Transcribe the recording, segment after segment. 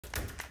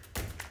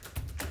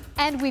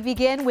And we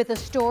begin with a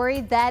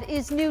story that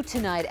is new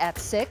tonight at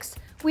 6.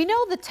 We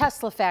know the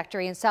Tesla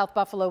factory in South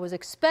Buffalo was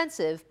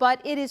expensive, but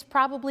it is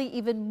probably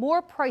even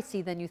more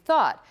pricey than you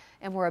thought.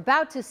 And we're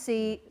about to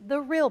see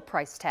the real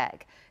price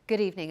tag. Good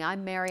evening,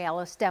 I'm Mary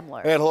Alice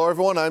Demler. And hello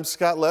everyone, I'm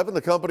Scott Levin.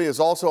 The company is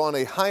also on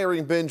a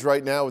hiring binge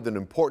right now with an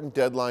important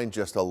deadline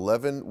just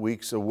 11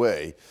 weeks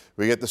away.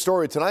 We get the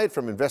story tonight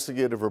from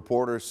investigative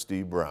reporter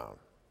Steve Brown.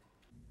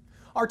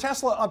 Our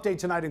Tesla update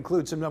tonight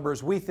includes some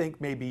numbers we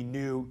think may be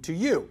new to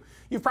you.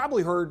 You've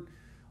probably heard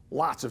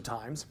lots of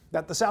times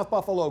that the South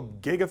Buffalo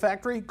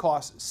Gigafactory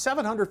costs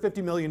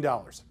 $750 million.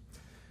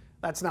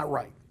 That's not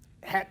right.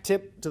 Hat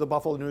tip to the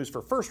Buffalo News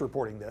for first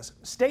reporting this.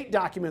 State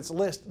documents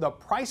list the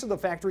price of the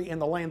factory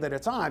and the land that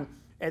it's on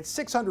at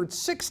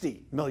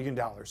 $660 million,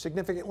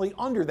 significantly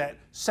under that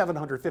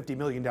 $750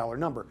 million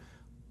number.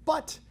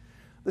 But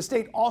the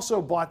state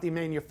also bought the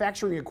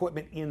manufacturing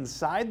equipment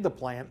inside the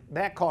plant.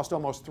 That cost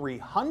almost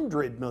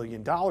 $300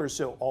 million.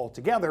 So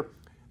altogether,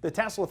 the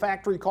Tesla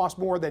factory cost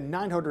more than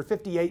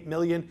 $958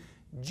 million,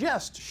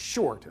 just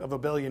short of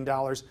 $1 billion,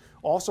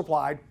 all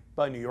supplied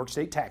by New York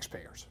State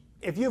taxpayers.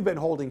 If you've been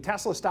holding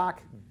Tesla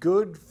stock,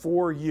 good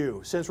for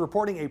you. Since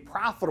reporting a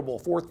profitable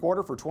fourth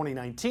quarter for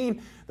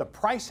 2019, the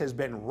price has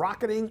been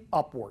rocketing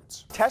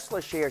upwards. Tesla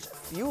shares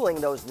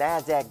fueling those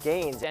NASDAQ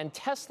gains. And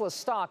Tesla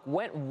stock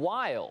went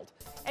wild.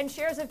 And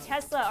shares of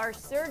Tesla are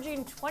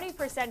surging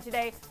 20%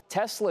 today.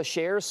 Tesla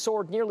shares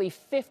soared nearly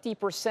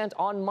 50%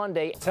 on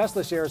Monday.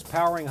 Tesla shares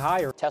powering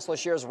higher. Tesla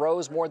shares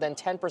rose more than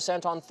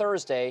 10% on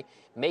Thursday,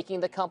 making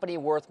the company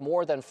worth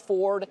more than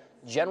Ford,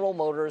 General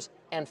Motors,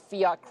 and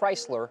Fiat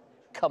Chrysler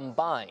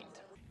combined.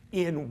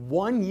 In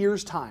 1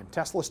 year's time,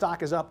 Tesla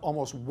stock is up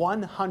almost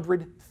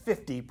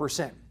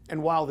 150%.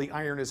 And while the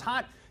iron is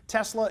hot,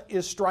 Tesla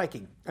is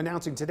striking,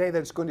 announcing today that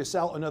it's going to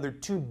sell another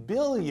 $2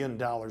 billion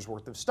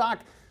worth of stock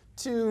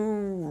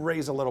to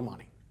raise a little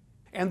money.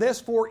 And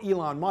this for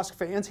Elon Musk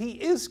fans, he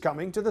is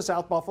coming to the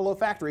South Buffalo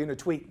factory. In a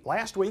tweet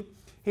last week,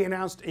 he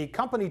announced a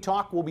company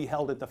talk will be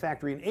held at the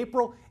factory in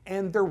April,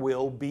 and there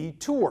will be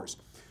tours.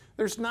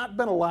 There's not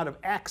been a lot of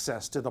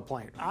access to the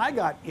plant. I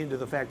got into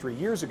the factory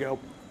years ago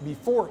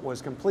before it was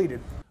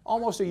completed.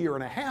 Almost a year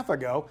and a half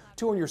ago,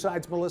 Two on Your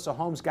Side's Melissa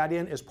Holmes got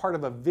in as part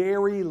of a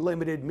very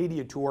limited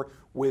media tour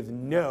with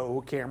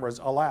no cameras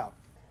allowed.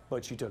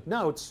 But she took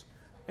notes,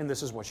 and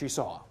this is what she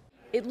saw.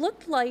 It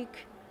looked like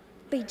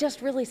they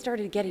just really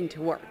started getting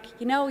to work.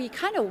 You know, you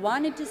kind of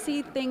wanted to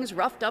see things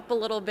roughed up a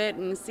little bit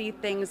and see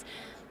things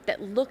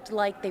that looked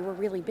like they were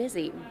really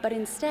busy, but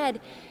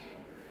instead,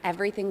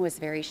 everything was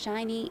very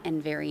shiny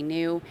and very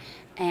new,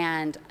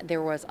 and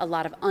there was a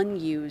lot of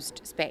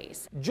unused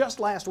space. Just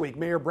last week,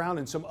 Mayor Brown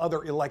and some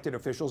other elected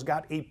officials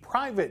got a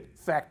private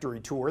factory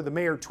tour. The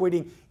mayor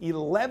tweeting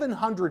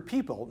 1,100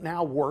 people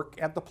now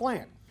work at the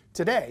plant.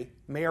 Today,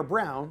 Mayor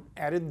Brown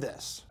added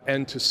this.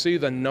 And to see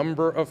the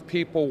number of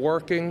people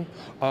working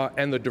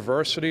and the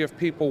diversity of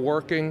people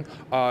working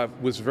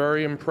was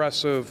very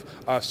impressive.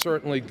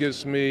 Certainly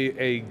gives me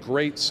a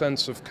great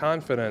sense of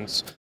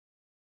confidence.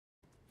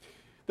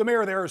 The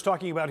mayor there is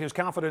talking about his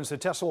confidence that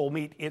Tesla will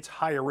meet its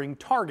hiring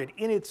target.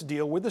 In its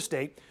deal with the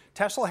state,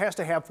 Tesla has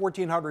to have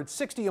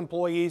 1,460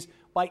 employees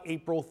by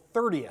April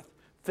 30th.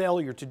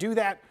 Failure to do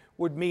that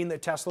would mean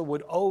that Tesla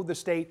would owe the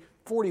state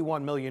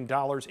 $41 million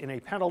in a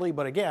penalty.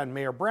 But again,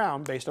 Mayor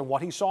Brown, based on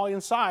what he saw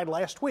inside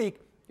last week,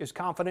 is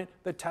confident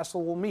that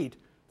Tesla will meet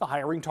the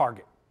hiring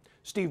target.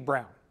 Steve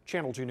Brown,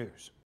 Channel 2 News.